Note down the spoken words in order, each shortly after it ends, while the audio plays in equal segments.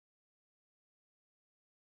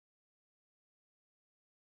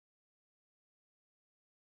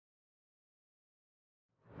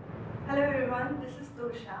everyone, this is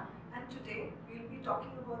Torsha, and today we'll be talking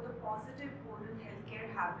about the positive oral healthcare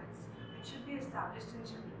habits which should be established in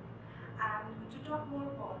children. And to talk more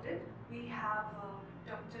about it, we have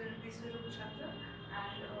Dr. Biswaroop Chandra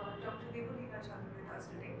and Dr. Debalina Chandra with us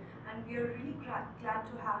today, and we are really glad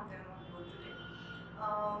to have them on board today.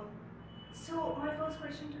 So my first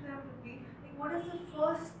question to them would be, like, what is the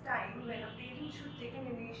first time when a parent should take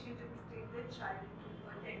an initiative to take their child to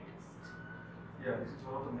a dentist? Yeah, this is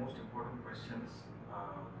one of the most important questions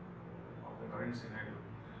of the current scenario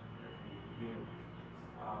that we live in.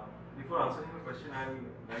 Before answering the question, I would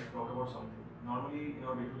like to talk about something. Normally, in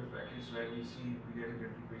our day-to-day practice, where we see pediatric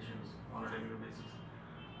dental patients on a regular basis,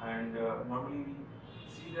 and normally we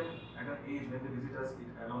see them at an age when they visit us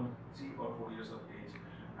around 3 or 4 years of age,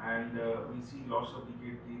 and we see lots of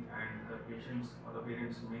decayed teeth, and the patients or the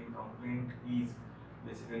parents' main complaint is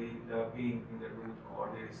basically the pain in the tooth, or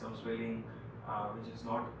there is some swelling which is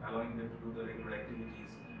not allowing them to do the regular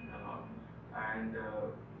activities and all. And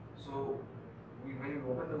so when we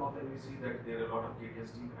open them up, then we see that there are a lot of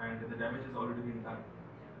carious teeth and the damage has already been done.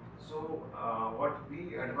 So what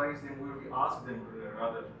we advise them, we ask them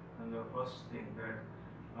rather, and the first thing that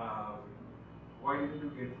why didn't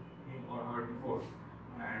you get him or her before?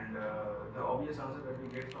 And the obvious answer that we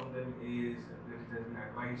get from them is that it has been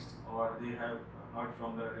advised, or they have heard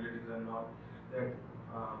from the relatives and all, that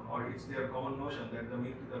or it's their common notion that the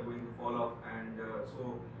milk teeth are going to fall off, and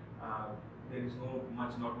so there is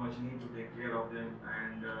not much need to take care of them.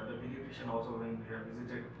 And the pediatrician also, when they have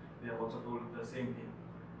visited, they have also told the same thing,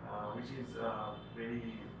 which is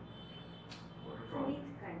very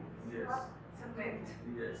yes.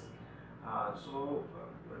 Yes. So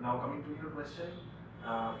now coming to your question,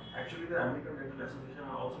 actually the American Dental Association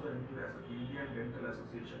and also the Indian Dental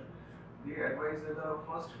Association, they advise that the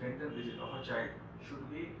first dental visit of a child should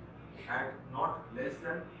be at not less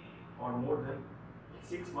than or more than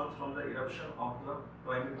 6 months from the eruption of the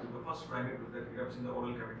primary tooth, the first primary tooth that erupts in the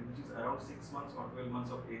oral cavity, which is around 6 months or 12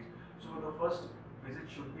 months of age. So the first visit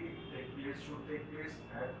should take place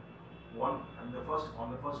at on the first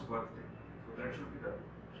birthday. So that should be the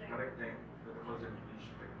correct time that the first dental visit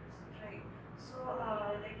should take place. Right. So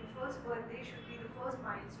like the first birthday should be the first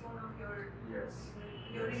milestone of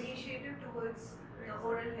your initiative towards the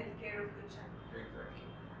oral health care of the child. Exactly.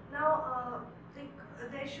 Now,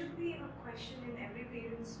 there should be a question in every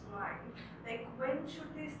parent's mind, like when should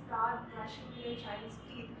they start brushing their child's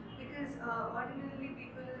teeth? Because ordinarily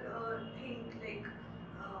people think like,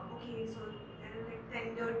 okay, so they're like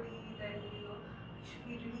tender teeth, and you should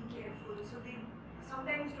be really careful. So they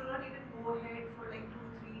sometimes do not even go ahead for like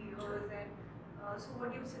 2-3 years. And so,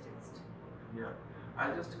 what do you suggest? Yeah,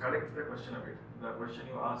 I'll just correct the question a bit. The question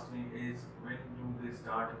you asked me is, when do they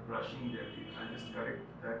start brushing their teeth? I'll just correct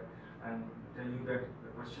that and tell you that the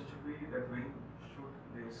question should be that when should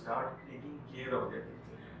they start taking care of their teeth.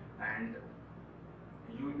 And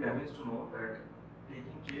you will be amazed to know that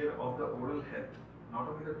taking care of the oral health, not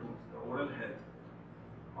only the tooth, the oral health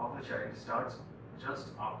of the child starts just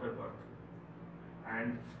after birth.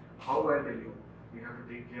 And how I'll tell you, we have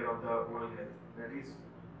to take care of the oral health. That is,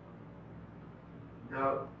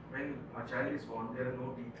 when a child is born, there are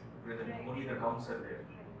no teeth present, only the gums are there.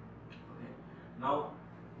 Okay. Now,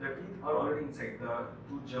 the teeth are already inside, the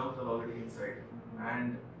tooth germs are already inside,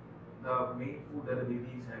 and the main food that the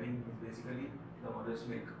baby is having is basically the mother's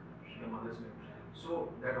milk.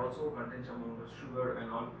 So that also contains some amount of sugar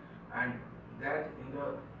and all, and that in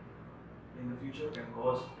the future can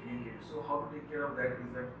cause pain. So how to take care of that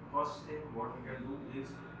is that first thing what we can do is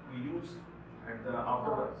we use at the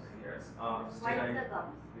after sterile the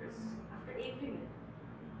gums. Yes. After every meal.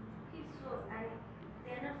 Okay, so and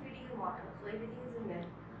they are not feeding you water, so everything is in milk.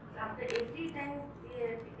 So after every time they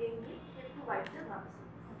are taking it, they have to wipe the gums.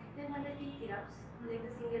 Then when the teeth erupts, like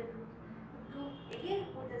the single tooth, to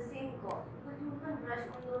again put the same gauze, because you can't brush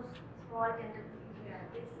on those small tender teeth.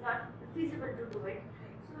 It's not feasible to do it.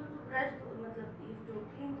 So to brush, if to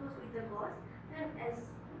clean those with the gauze, then as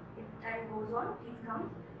time goes on, teeth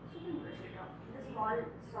comes, so you can brush it off with a small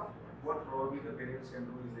soft one. What probably the parents can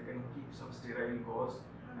do is they can keep some sterile gauze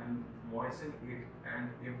and moisten it, and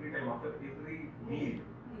every time after every meal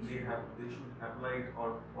they should apply it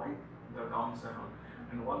or wipe the gums and all.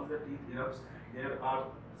 And once the teeth erupts, there are,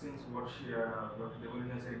 since what Dr.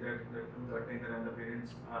 Debalina said, that the tooth are tender and the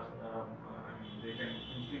parents are, they can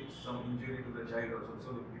inflict some injury to the child also, so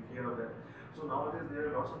we fear of that. So nowadays there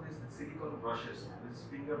are lots of these silicone brushes, these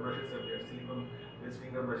finger brushes are there, silicone-based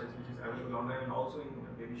finger brushes, which is available online and also in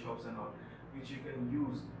baby shops and all, which you can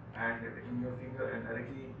use and in your finger and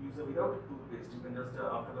directly use it without toothpaste. You can just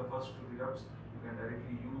after the first tooth erupts, you can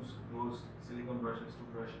directly use those silicone brushes to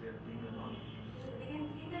brush their teeth and all? They can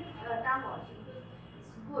clean the tongue also, because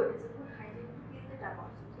it's good. It's a good hygiene to clean the tongue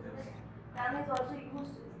also. Because Yes. the tongue is also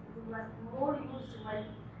used, more used while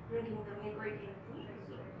drinking the milk or eating anything.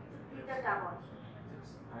 So clean the tongue also. Yes.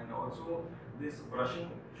 And also this brushing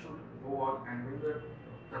should go on, and when the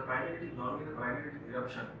primary teeth, normally the primary teeth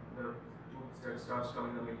eruption, the tooth that starts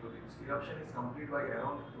coming up into this eruption is complete by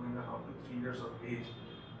around 2.5 to 3 years of age.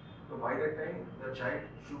 So by that time, the child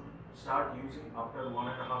should start using, after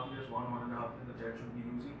 1.5 years, 1.5 years, the child should be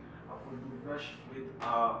using a full toothbrush with,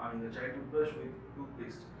 the child toothbrush with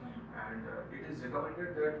toothpaste. And it is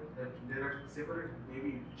recommended that there are separate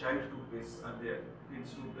baby child toothpastes are there,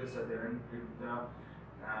 kids toothpaste are there, and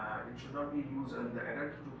it should not be used, and the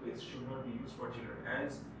adult toothpaste should not be used for children,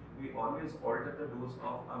 as we always alter the dose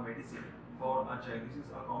of a medicine for a child. This is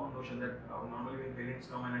a common notion that normally when parents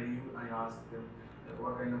come and I ask them that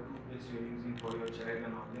what kind of toothpaste you are using for your child,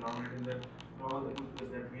 and they normally tell that all the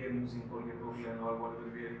toothpaste that we are using, Colgate, and all whatever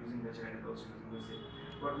we are using, the child is also using the same.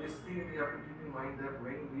 But this thing we have to keep in mind that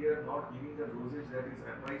when we are not giving the dosage that is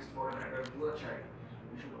advised for an adult to a child,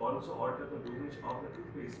 we should also alter the dosage of the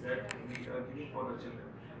toothpaste that we are giving for the children.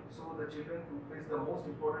 So the children toothpaste, the most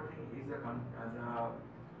important thing is the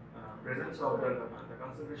presence of the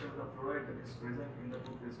concentration of the fluoride that is present in the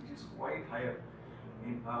toothpaste, which is quite higher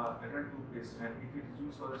in adult toothpaste, and if it is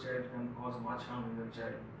used for the child, can cause much harm in the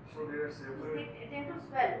child. So there are several. They tend to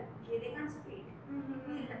swell. They can't spit.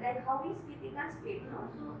 Like how we spit, they can't spit,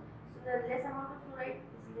 no? So the less amount of fluoride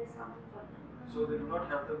is less harmful for them. So they do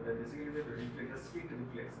not have basically the reflex, the spit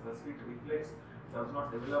reflex. The spit reflex does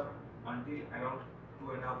not develop until around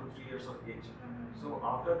 2.5 to 3 years of age. So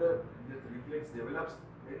after the reflex develops,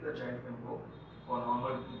 then the child can go for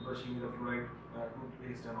normal toothbrushing with a fluoride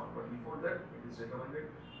toothpaste and all. But before that, it is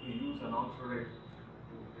recommended to use a non-fluoride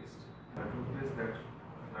toothpaste. The toothpaste that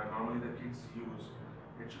normally the kids use,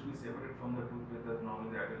 it should be separate from the toothpaste that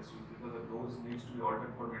normally the adults use, because the dose needs to be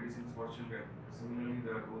altered for medicines for children. Similarly,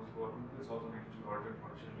 the dose for toothpaste also needs to be altered for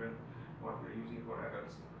children, what we are using for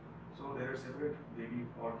adults. So there are separate baby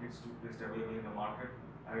or kids toothpaste available in the market.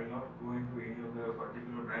 I will not go into any of the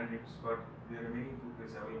particular brand names, but there are many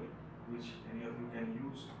toothpaste available which any of you can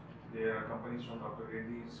use. There are companies from Dr.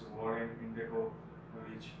 Reddy's, Warren, Indeco,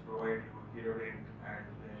 which provide you Kidodent and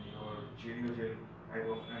then your Cheerio gel type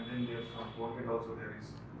of, and then there's from Colgate also there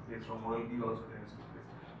is toothpaste, from Oral-B also there is toothpaste.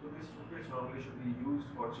 So this toothpaste normally should be used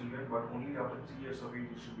for children, but only after 3 years of age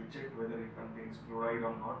it should be checked whether it contains fluoride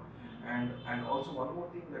or not. And also one more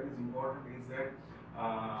thing that is important is that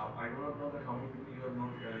I do not know that how many people you have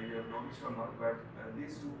noticed or not, but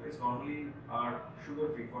these toothpaste normally are sugar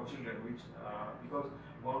free for children, which because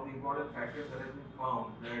one of the important factors that has been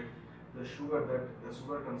found that the sugar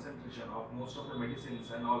concentration of most of the medicines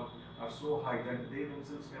and all are so high that they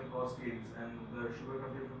themselves can cause caries, and the sugar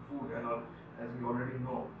content in food and all, as we already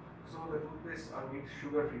know. So the toothpaste are made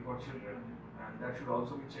sugar free for children, and that should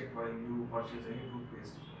also be checked while you purchase any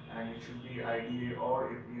toothpaste, and it should be IDA or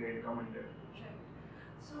FDA recommended. Right.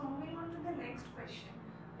 So moving on to the next question,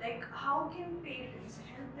 like how can parents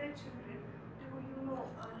help their children to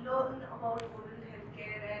learn about oral health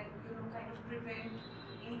care and kind of prevent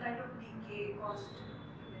any kind of decay caused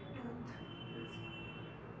to the tooth?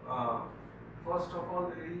 First of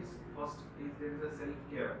all, there is a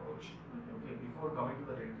self-care approach. Okay, before coming to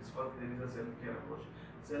the dentist, first there is a self-care approach.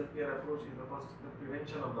 Self-care approach is the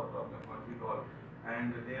prevention of the problem, what we call,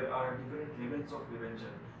 and there are different levels of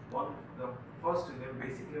prevention. The first level,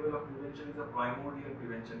 basic level of prevention is a primordial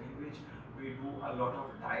prevention, in which we do a lot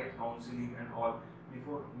of diet counseling and all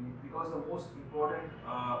because the most important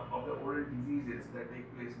of the oral diseases that take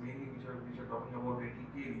place, mainly which are talking about dental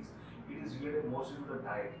caries, it is related mostly to the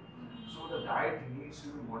diet. So the diet needs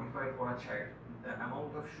to be modified for a child. The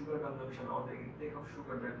amount of sugar consumption or the intake of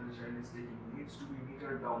sugar that the child is taking needs to be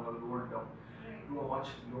metered down or lowered down to a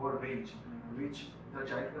much lower range, which the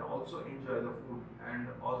child can also enjoy the food, and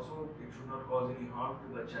also it should not cause any harm to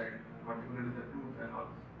the child, particularly the tooth and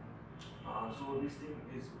all. So this thing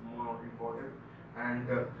is more important, and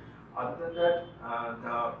other than that,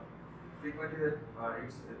 the frequently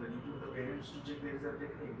it's the duty of the parents to check. There is a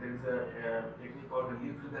technique. There is a technique called the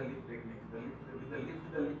lift the lip technique. With the lift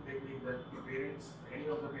the lip technique, that any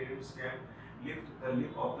of the parents can lift the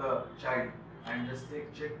lip of the child and just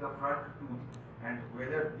check the front tooth, and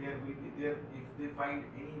whether there will be there, if they find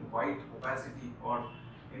any white opacity or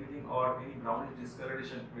anything or any brownish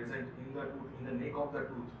discoloration present in the tooth, in the neck of the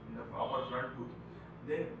tooth, in the upper front tooth,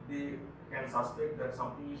 then they can suspect that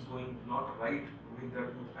something is going not right with the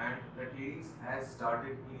tooth, and the caries has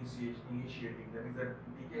started initiating. That is, that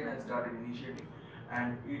decay has started initiating,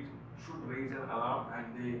 and it should raise an alarm and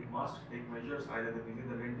they must take measures, either they visit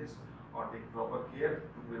the dentist or take proper care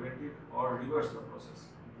to prevent it or reverse the process.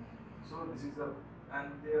 So this is the,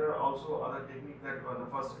 and there are also other techniques that the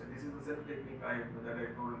first, this is the self technique that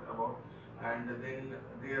I told about, and then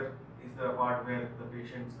there is the part where the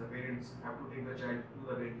parents have to take the child to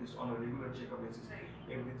the dentist on a regular checkup basis,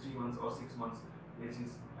 every 3 months or 6 months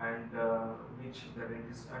basis, and which the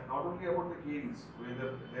dentist, and not only about the caries,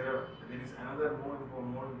 whether there is another more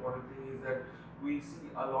important thing is that we see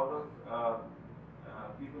a lot of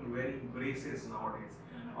people wearing braces nowadays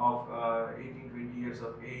of 18, 20 years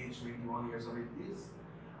of age, 21 years of age. This,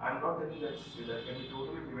 I'm not telling that that can be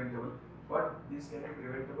totally preventable, but this can be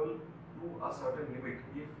preventable to a certain limit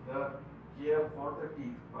if the care for the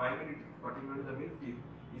teeth, primary teeth, particularly the milk teeth,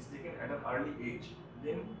 is taken at an early age.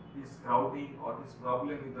 Then this crowding or this problem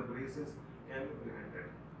with the braces can be prevented.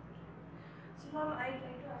 So now I'd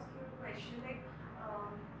like to ask you a question. Like,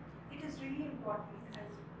 it is really important, as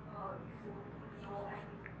you know, and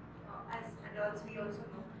as adults we also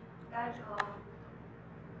know that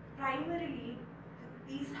primarily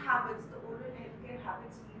these habits, the oral healthcare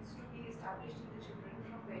habits, needs to be established in the children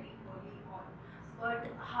from very early on. But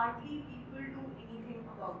hardly people do anything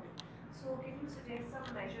about it. So can you suggest some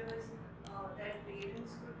measures that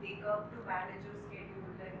parents could take up to manage a schedule,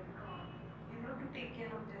 like to take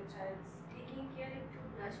care of their child's? Taking care if to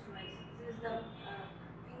brush twice. This is the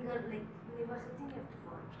finger like universal thing you have to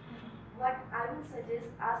follow. What I will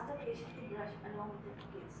suggest, ask the patient to brush along with the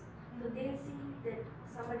kids. So they'll see that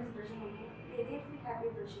somebody is brushing with you, they feel happy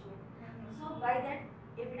brushing with. So by that,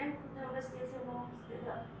 if you don't put them on the scale, say no,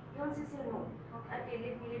 don't say no. Okay,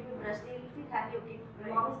 let me brush. They'll feel happy. Okay,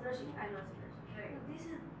 mom is brushing, I will also brush. Right. So this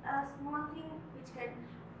is a small thing which can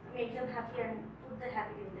make them happy and put the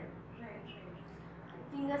habit in them. Right.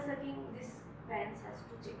 Finger sucking, this parents has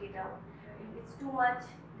to check it out. If it's too much,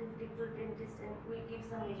 they will take to the dentist and we'll give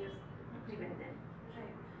some measures to prevent them.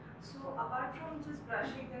 Right. So apart from just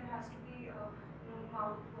brushing, there has to be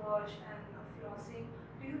mouthwash and flossing.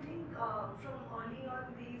 Do you think from early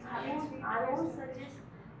on these habits I won't suggest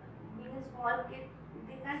being a small kid,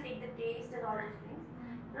 they can't take the taste and all those things.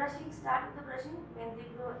 Brushing, start with the brushing, when they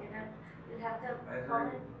grow adult, they'll have the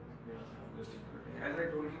common. As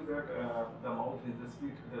I told you that the mouth is the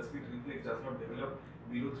speech reflex does not develop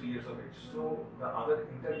below 3 years of age. So the other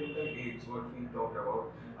interdental aids what we talked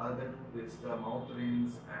about, other than this, the mouth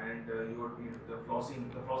rinse and the flossing.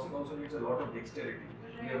 The flossing also needs a lot of dexterity.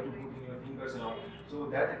 You have to put in your fingers and all. So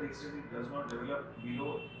that dexterity does not develop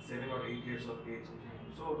below 7 or 8 years of age.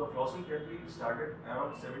 So the flossing can be started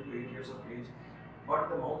around 7 to 8 years of age, but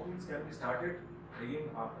the mouth rinse can be started again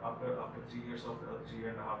after 3 years of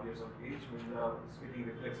 3.5 years of age when the spitting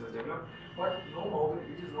reflex has developed. But no mouth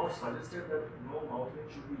rinse, it is not suggested that no mouth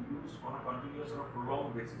rinse should be used on a continuous or a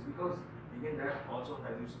prolonged basis, because again that also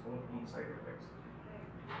has its own side effects.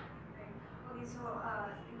 Right. Okay, so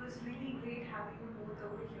it was really great having you both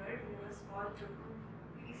over here. We have a small token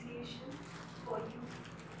appreciation for you.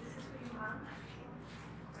 This is for you, ma'am,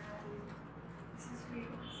 and this is for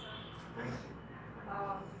you, sir. Thank you.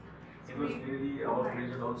 So It was really our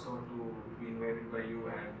pleasure also to be invited by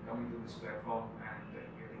you and coming to this platform and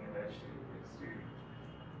getting attached to you. It's really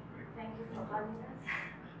great. Thank you for calling us.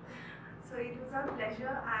 So it was our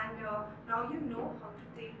pleasure, and now you know how to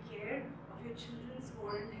take care of your children's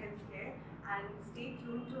oral health care. And stay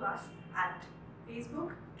tuned to us at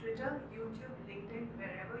Facebook, Twitter, YouTube, LinkedIn,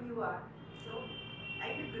 wherever you are. So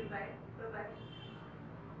I bid goodbye. Bye bye.